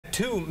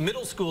Two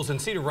middle schools in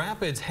Cedar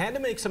Rapids had to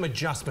make some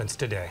adjustments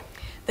today.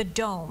 The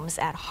domes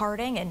at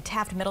Harding and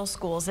Taft middle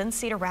schools in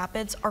Cedar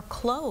Rapids are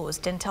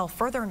closed until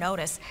further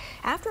notice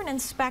after an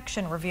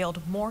inspection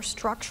revealed more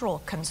structural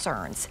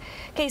concerns.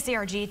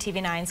 KCRG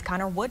TV9's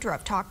Connor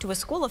Woodruff talked to a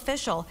school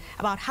official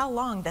about how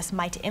long this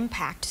might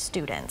impact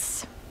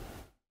students.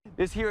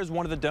 This here is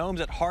one of the domes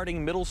at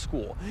Harding Middle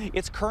School.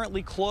 It's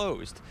currently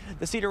closed.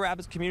 The Cedar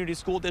Rapids Community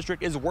School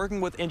District is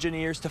working with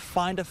engineers to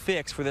find a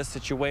fix for this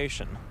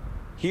situation.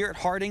 Here at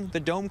Harding, the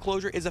dome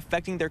closure is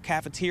affecting their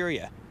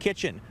cafeteria,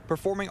 kitchen,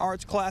 performing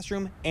arts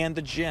classroom, and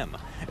the gym.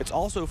 It's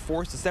also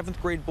forced the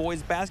 7th grade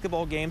boys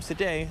basketball games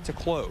today to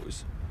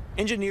close.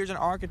 Engineers and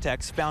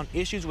architects found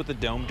issues with the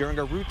dome during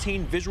a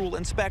routine visual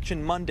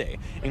inspection Monday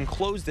and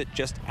closed it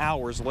just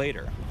hours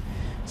later.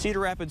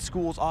 Cedar Rapids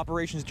Schools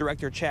Operations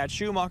Director Chad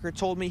Schumacher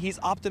told me he's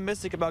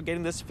optimistic about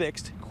getting this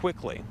fixed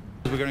quickly.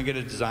 We're going to get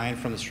a design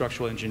from the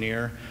structural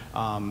engineer,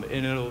 and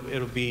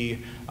it'll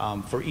be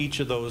for each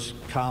of those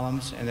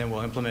columns, and then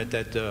we'll implement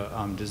that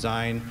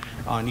design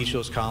on each of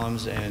those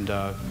columns, and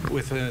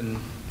within,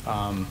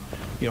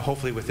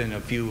 hopefully within a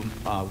few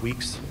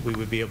weeks, we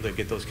would be able to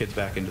get those kids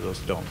back into those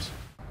domes.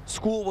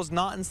 School was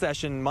not in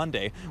session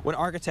Monday when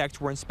architects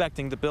were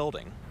inspecting the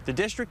building. The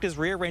district is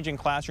rearranging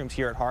classrooms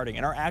here at Harding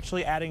and are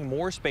actually adding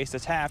more space to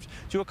Taft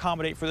to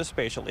accommodate for the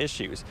spatial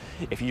issues.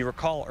 If you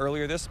recall,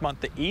 earlier this month,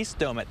 the East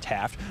Dome at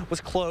Taft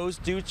was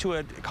closed due to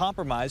a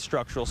compromised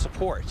structural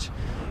support.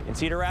 In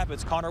Cedar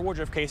Rapids, Connor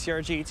Woodruff,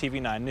 KCRG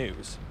TV9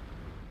 News.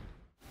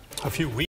 A few weeks